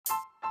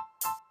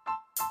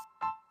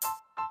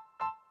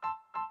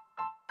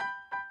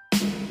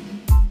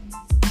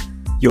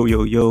Yo,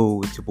 yo,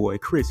 yo, it's your boy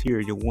Chris here,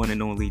 your one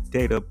and only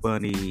Data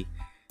Bunny.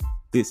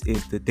 This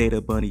is the Data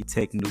Bunny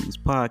Tech News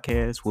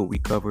Podcast where we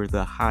cover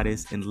the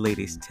hottest and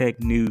latest tech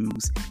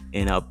news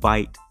in a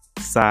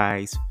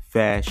bite-sized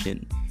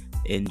fashion.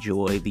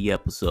 Enjoy the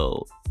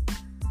episode.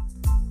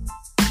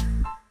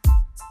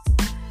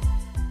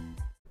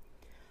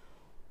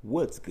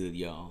 What's good,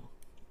 y'all?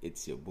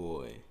 It's your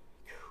boy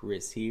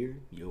Chris here,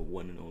 your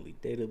one and only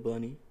Data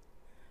Bunny.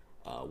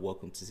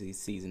 Welcome to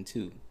season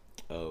 2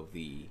 of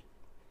the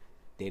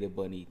Data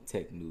Bunny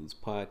Tech News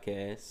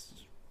Podcast.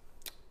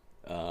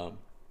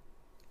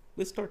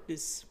 Let's start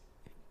this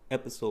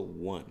episode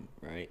 1,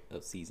 right,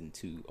 of season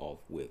 2 off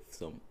with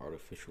some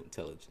artificial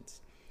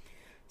intelligence.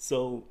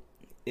 So,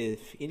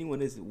 if anyone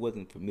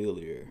wasn't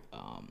familiar,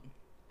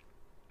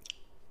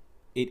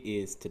 it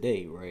is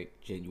today, right,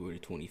 January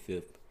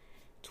 25th,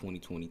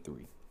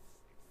 2023.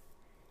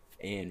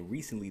 And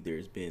recently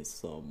there's been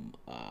some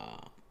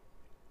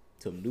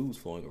news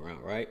flowing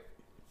around, right?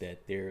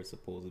 That there's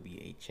supposed to be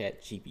a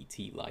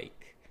ChatGPT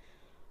like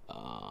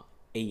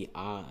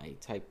AI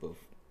type of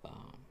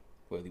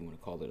whether you want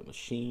to call it a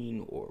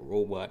machine or a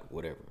robot,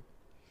 whatever.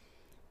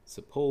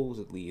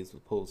 Supposedly, it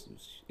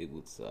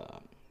was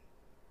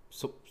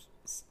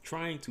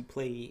trying to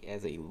play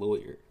as a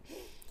lawyer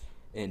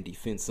and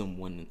defend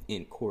someone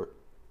in court.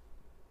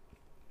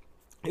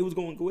 It was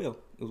going well.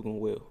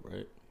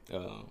 Right?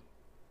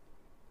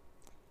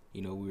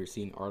 We were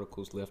seeing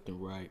articles left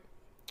and right.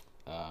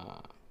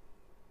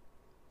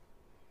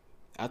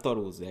 I thought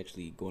it was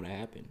actually going to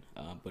happen,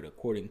 but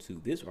according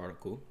to this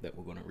article that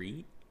we're going to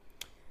read,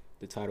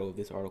 the title of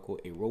this article,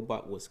 "A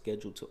Robot Was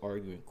Scheduled to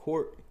Argue in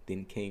Court,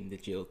 Then Came the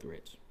Jail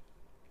Threats."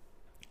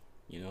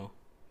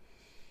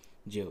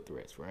 Jail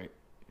threats, right?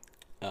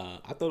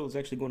 I thought it was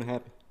actually going to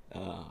happen.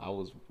 I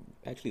was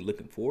actually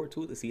looking forward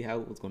to it to see how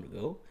it was going to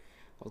go.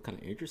 I was kind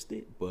of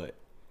interested, but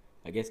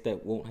I guess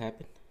that won't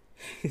happen.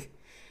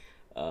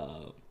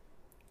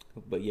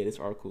 But yeah, this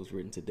article was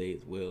written today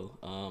as well.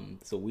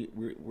 So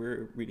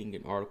we're reading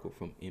an article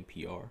from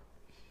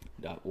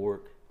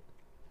NPR.org,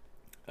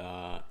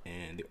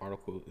 and the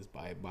article is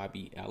by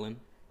Bobby Allen.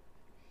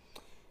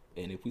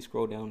 And if we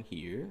scroll down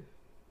here,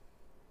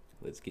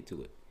 let's get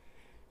to it.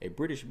 A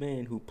British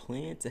man who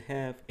planned to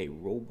have a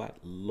robot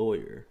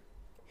lawyer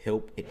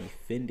help a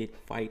defendant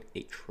fight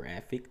a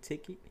traffic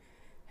ticket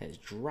has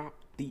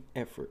dropped the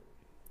effort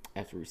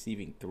after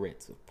receiving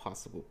threats of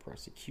possible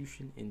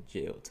prosecution and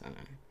jail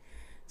time.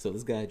 So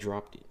this guy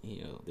dropped it.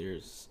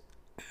 There's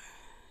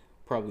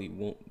probably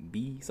won't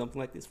be something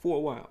like this for a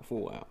while,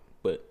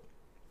 but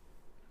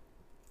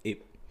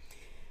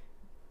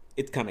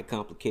it's kind of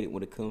complicated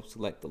when it comes to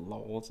like the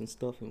laws and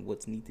stuff and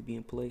what's need to be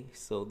in place.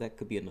 So that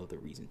could be another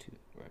reason too,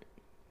 right?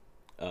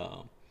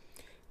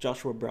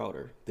 Joshua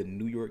Browder, the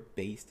New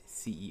York-based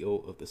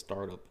CEO of the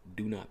startup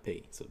Do Not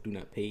Pay. So Do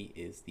Not Pay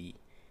is the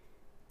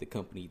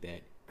company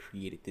that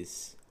created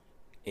this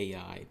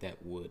AI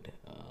that would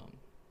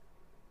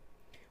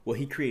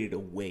he created a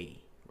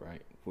way,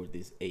 right, for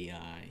this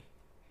AI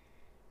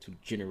to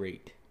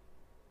generate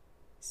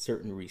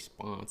certain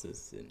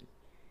responses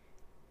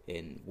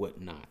and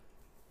whatnot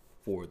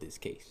for this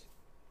case.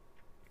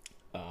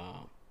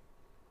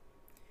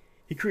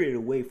 He created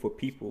a way for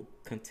people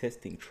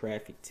contesting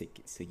traffic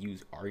tickets to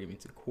use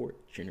arguments in court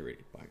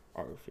generated by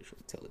artificial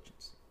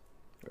intelligence,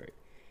 right?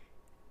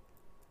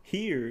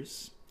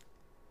 Here's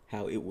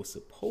how it was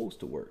supposed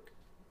to work.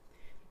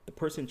 The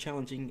person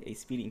challenging a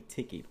speeding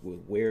ticket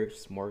would wear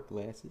smart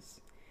glasses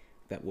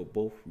that will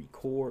both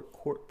record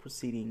court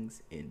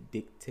proceedings and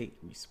dictate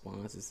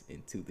responses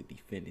into the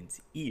defendant's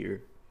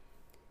ear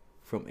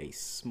from a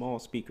small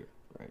speaker,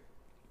 right?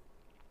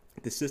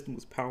 The system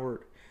was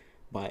powered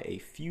by a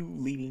few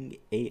leading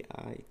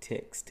AI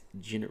text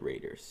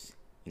generators,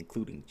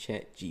 including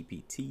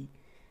ChatGPT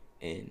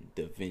and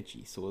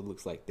DaVinci. So it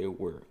looks like there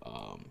were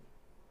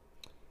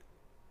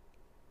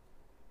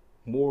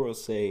more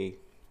say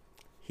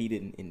he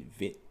didn't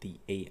invent the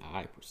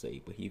AI per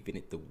se, but he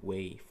invented the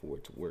way for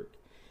it to work.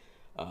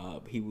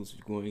 He was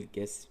going to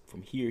guess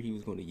from here he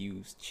was going to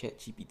use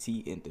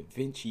ChatGPT and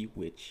DaVinci,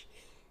 which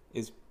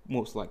is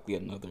most likely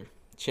another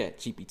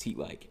ChatGPT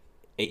like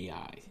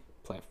AI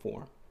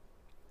platform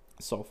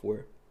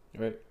software,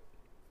 right?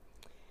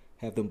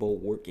 Have them both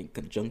work in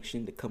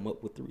conjunction to come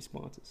up with the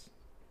responses.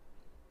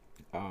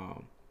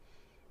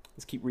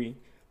 Let's keep reading.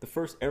 The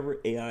first ever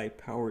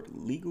AI-powered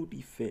legal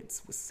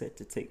defense was set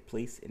to take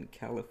place in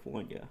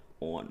California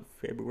on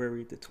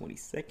February the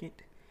 22nd,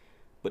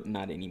 but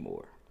not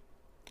anymore.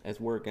 As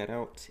word got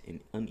out,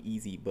 an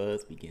uneasy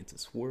buzz began to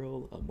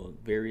swirl among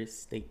various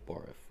state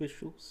bar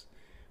officials.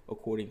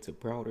 According to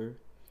Browder,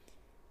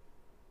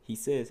 he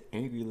says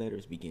angry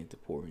letters began to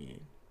pour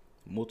in.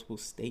 Multiple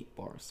state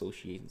bar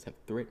associations have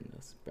threatened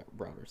us,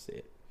 Browder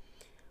said.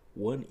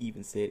 One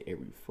even said a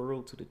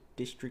referral to the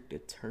district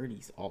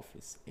attorney's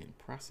office and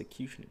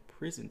prosecution and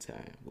prison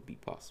time would be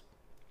possible.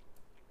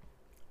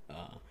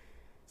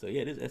 So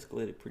yeah, this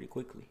escalated pretty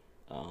quickly.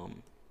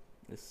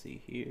 Let's see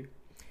here.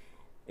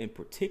 In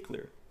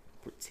particular,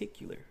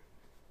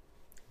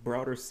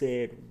 Browder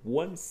said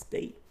one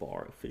state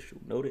bar official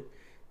noted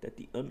that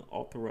the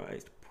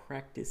unauthorized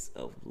practice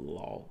of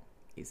law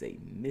is a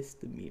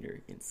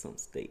misdemeanor in some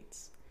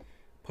states,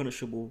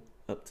 punishable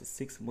up to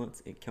 6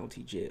 months in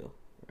county jail.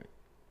 Right?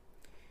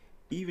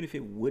 Even if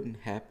it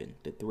wouldn't happen,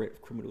 the threat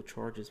of criminal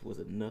charges was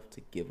enough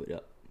to give it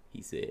up,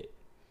 he said.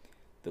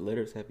 The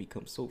letters have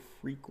become so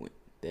frequent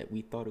that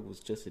we thought it was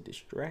just a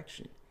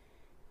distraction,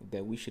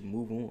 that we should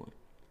move on.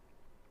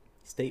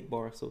 State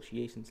bar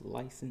associations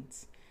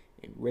license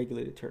and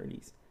regulate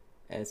attorneys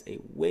as a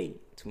way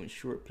to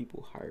ensure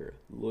people hire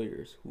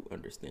lawyers who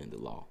understand the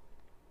law,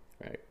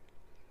 right?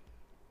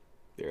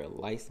 There are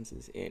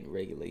licenses and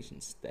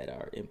regulations that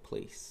are in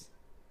place.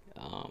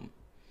 And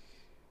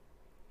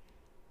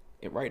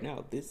right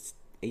now, this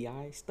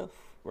AI stuff,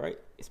 right,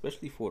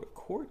 especially for the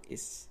court,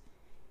 is,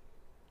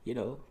 it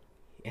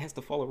has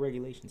to follow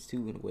regulations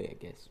too, in a way, I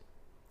guess,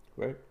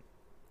 right?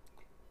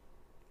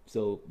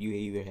 So you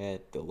either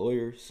had the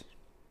lawyers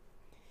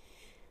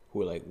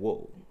who are like,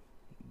 whoa,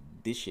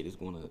 this shit is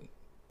going to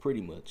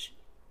pretty much,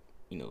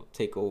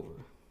 take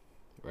over,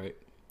 right?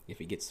 If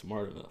it gets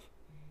smart enough.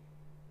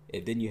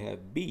 And then you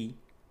have B,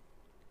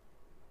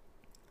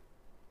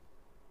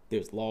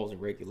 there's laws and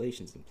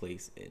regulations in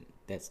place, and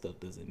that stuff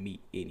doesn't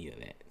meet any of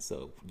that.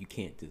 So you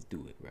can't just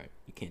do it, right?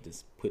 You can't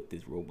just put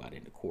this robot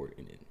into court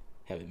and then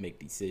have it make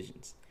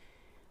decisions.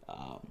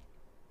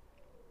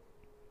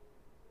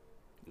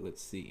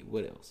 Let's see,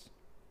 what else?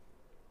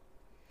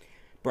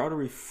 Browder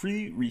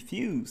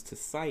refused to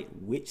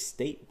cite which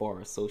state bar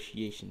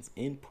associations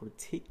in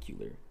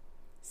particular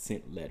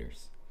sent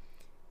letters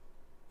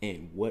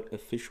and what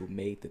official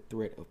made the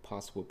threat of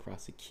possible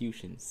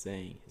prosecution,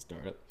 saying his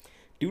startup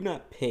do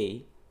not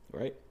pay,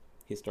 right?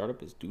 His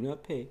startup is do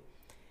not pay,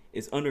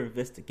 is under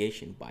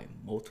investigation by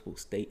multiple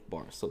state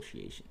bar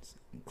associations,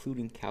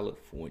 including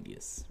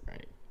California's,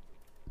 right?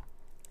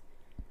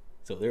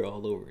 So they're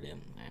all over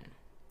them, man.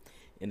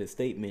 In a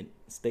statement,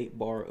 State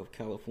Bar of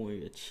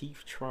California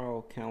Chief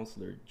Trial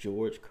Counselor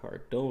George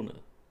Cardona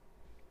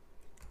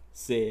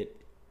said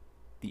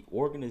the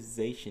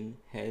organization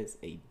has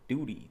a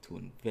duty to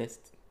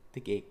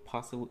investigate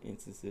possible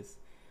instances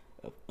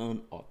of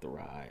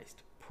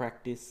unauthorized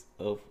practice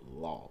of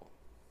law.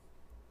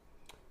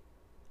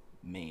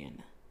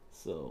 Man,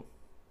 so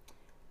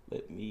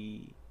let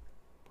me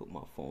put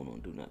my phone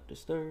on Do Not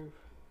Disturb.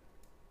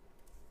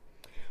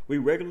 We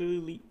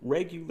regularly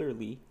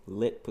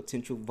let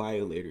potential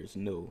violators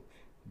know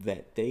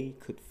that they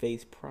could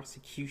face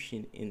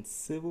prosecution in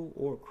civil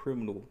or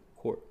criminal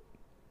court,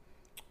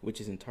 which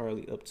is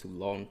entirely up to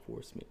law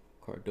enforcement,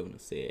 Cardona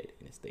said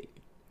in a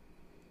statement.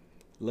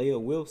 Leah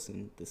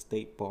Wilson, the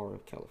State Bar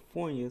of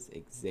California's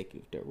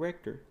executive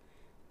director,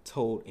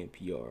 told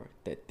NPR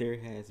that there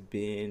has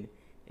been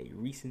a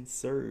recent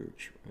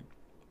surge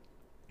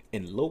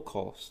in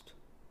low-cost,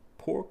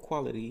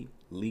 poor-quality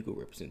legal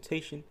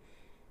representation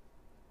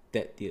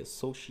that the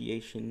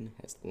association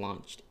has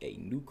launched a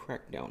new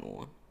crackdown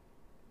on,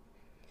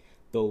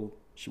 though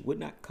she would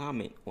not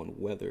comment on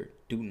whether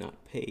Do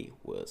Not Pay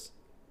was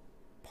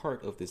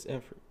part of this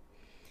effort.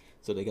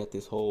 So they got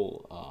this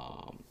whole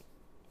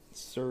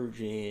surge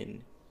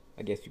in,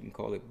 I guess you can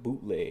call it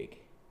bootleg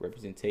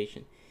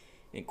representation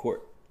in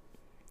court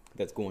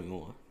that's going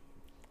on.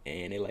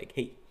 And they're like,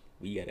 hey,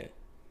 we gotta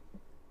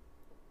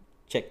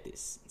check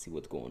this and see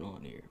what's going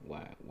on here.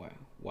 Why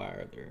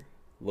are there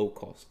low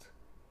cost,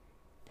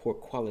 poor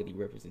quality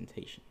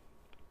representation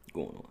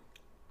going on?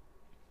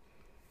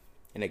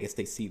 And I guess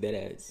they see that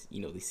as,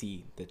 they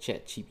see the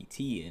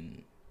ChatGPT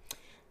and,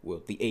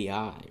 well, the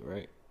AI,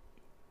 right?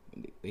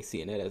 They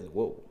see that as,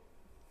 whoa,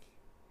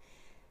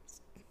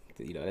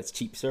 that's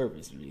cheap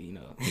service,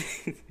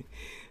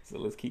 So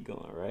let's keep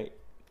going, right?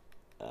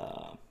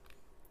 Can't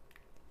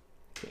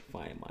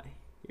find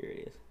here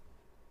it is.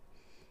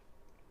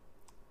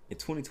 In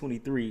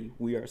 2023,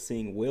 we are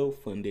seeing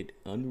well-funded,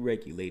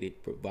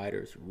 unregulated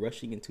providers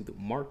rushing into the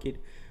market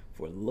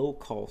for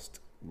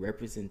low-cost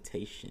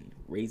representation,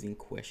 raising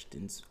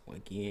questions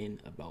again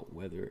about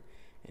whether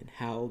and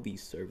how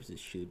these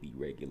services should be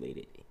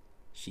regulated,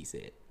 she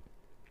said.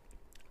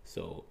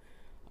 So,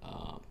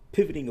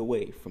 pivoting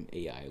away from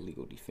AI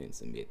legal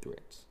defense amid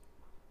threats.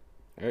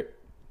 All right.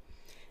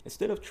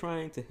 Instead of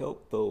trying to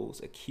help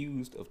those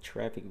accused of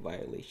traffic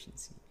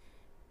violations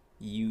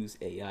use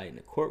AI in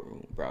the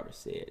courtroom, Browder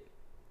said,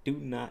 Do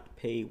Not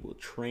Pay will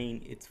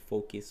train its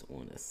focus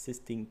on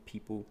assisting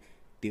people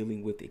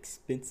dealing with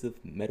expensive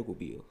medical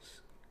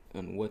bills,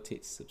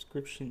 unwanted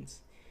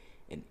subscriptions,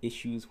 and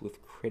issues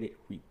with credit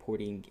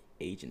reporting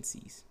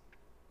agencies.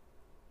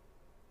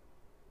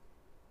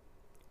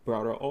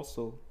 Browder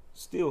also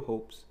still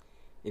hopes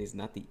it is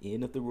not the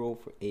end of the road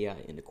for AI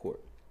in the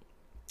court.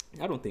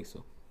 I don't think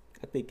so.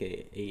 I think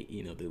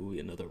there will be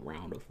another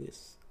round of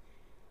this.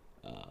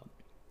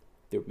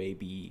 There may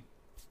be,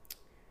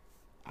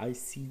 I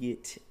see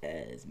it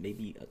as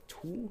maybe a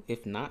tool,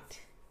 if not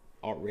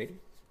already,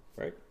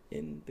 right,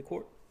 in the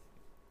court.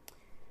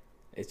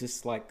 It's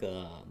just like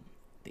the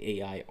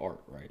AI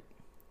art, right?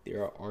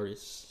 There are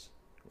artists,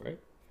 right,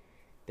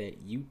 that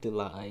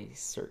utilize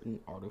certain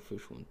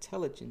artificial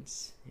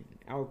intelligence and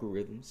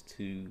algorithms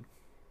to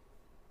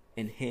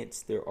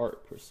enhance their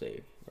art per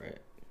se, right?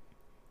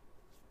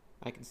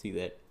 I can see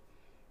that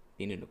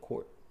being in the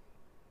court,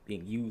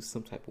 being used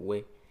some type of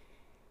way.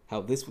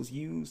 How this was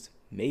used,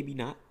 maybe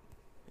not.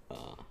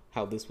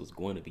 How this was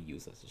going to be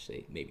used, I should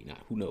say, maybe not.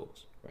 Who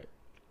knows, right?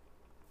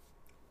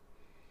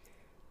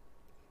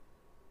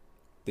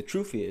 The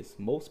truth is,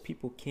 most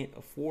people can't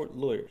afford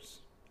lawyers,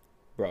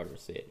 Browder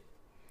said.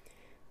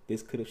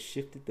 This could have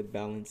shifted the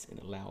balance and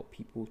allowed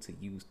people to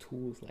use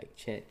tools like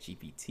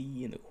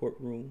ChatGPT in the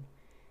courtroom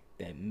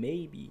that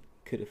maybe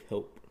could have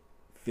helped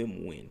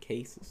them win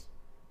cases.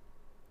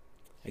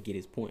 I get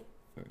his point.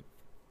 Right?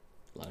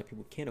 A lot of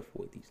people can't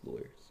afford these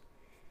lawyers.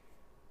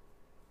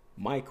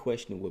 My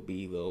question would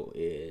be, though,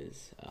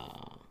 is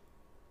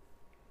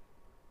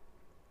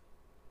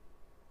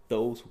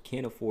those who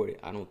can't afford it,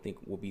 I don't think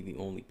will be the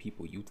only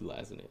people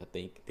utilizing it. I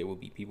think there will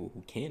be people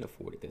who can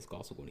afford it that's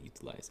also going to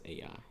utilize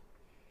AI.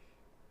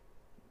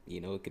 You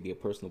know, it could be a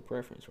personal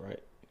preference,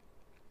 right?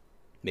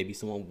 Maybe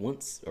someone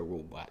wants a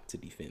robot to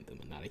defend them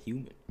and not a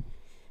human,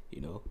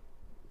 you know?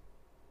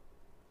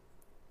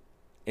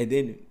 And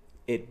then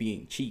it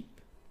being cheap.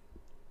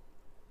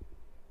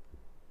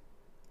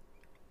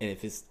 And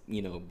if it's,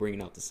 you know,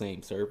 bringing out the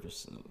same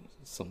service of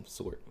some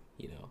sort,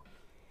 you know,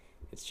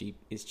 it's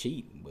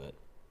cheap, but,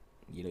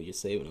 you know, you're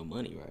saving no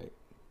money, right?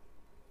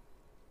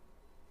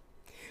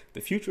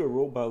 The future of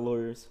robot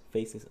lawyers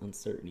faces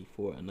uncertainty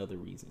for another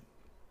reason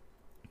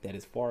that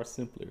is far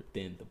simpler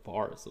than the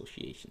bar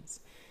association's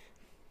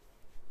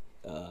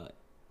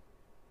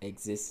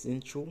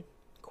existential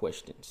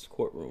questions,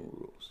 courtroom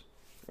rules,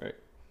 right?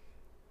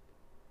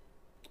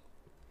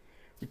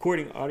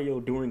 Recording audio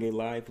during a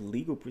live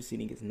legal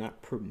proceeding is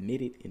not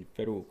permitted in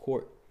federal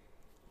court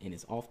and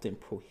is often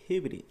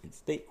prohibited in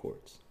state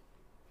courts.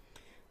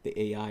 The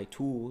AI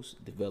tools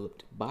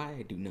developed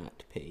by Do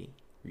Not Pay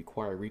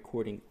require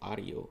recording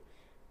audio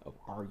of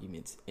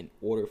arguments in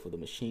order for the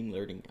machine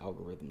learning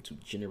algorithm to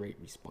generate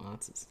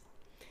responses.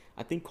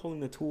 I think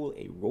calling the tool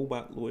a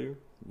robot lawyer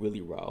really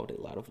riled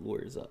a lot of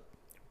lawyers up,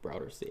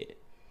 Browder said.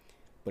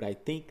 But I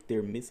think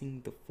they're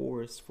missing the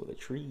forest for the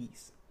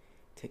trees.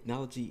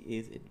 Technology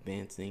is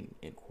advancing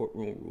and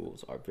courtroom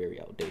rules are very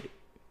outdated.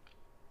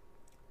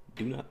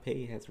 Do Not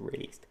Pay has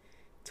raised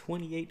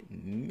 $28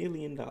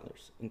 million,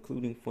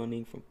 including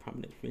funding from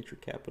prominent venture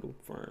capital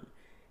firm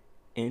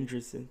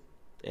Andreessen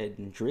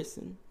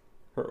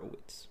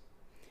Horowitz.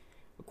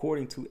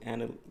 According to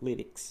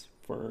analytics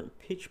firm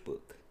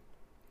PitchBook,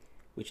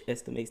 which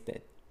estimates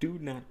that Do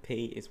Not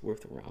Pay is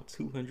worth around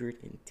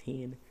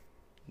 $210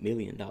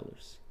 million.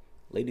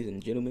 Ladies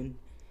and gentlemen,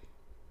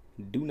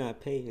 Do Not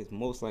Pay is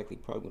most likely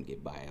probably going to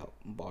get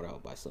bought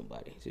out by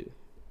somebody too.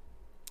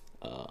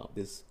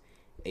 This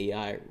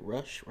AI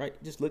rush,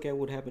 right? Just look at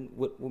what happened,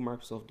 what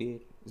Microsoft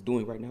is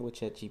doing right now with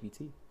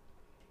ChatGPT.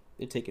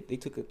 They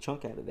took a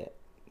chunk out of that,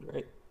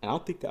 right? And I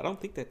don't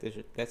think that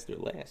that's their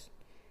last.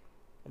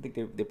 I think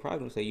they're probably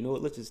gonna say, you know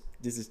what, let's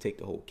just take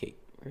the whole cake,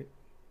 right?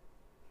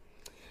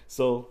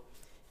 So,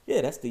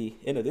 yeah, that's the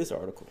end of this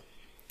article.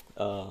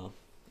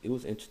 It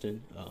was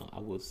interesting. I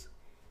was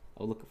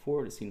looking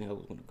forward to seeing how it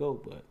was gonna go,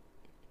 but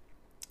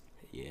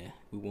yeah,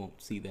 we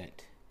won't see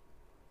that.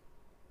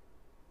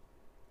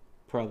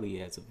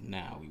 Probably as of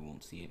now, we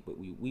won't see it, but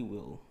we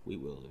will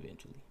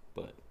eventually.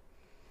 But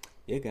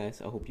yeah,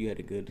 guys, I hope you had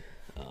a good.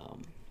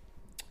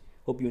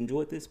 Hope you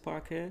enjoyed this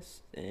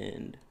podcast,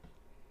 and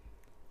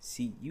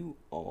see you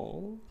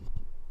all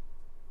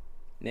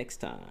next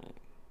time.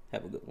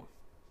 Have a good one.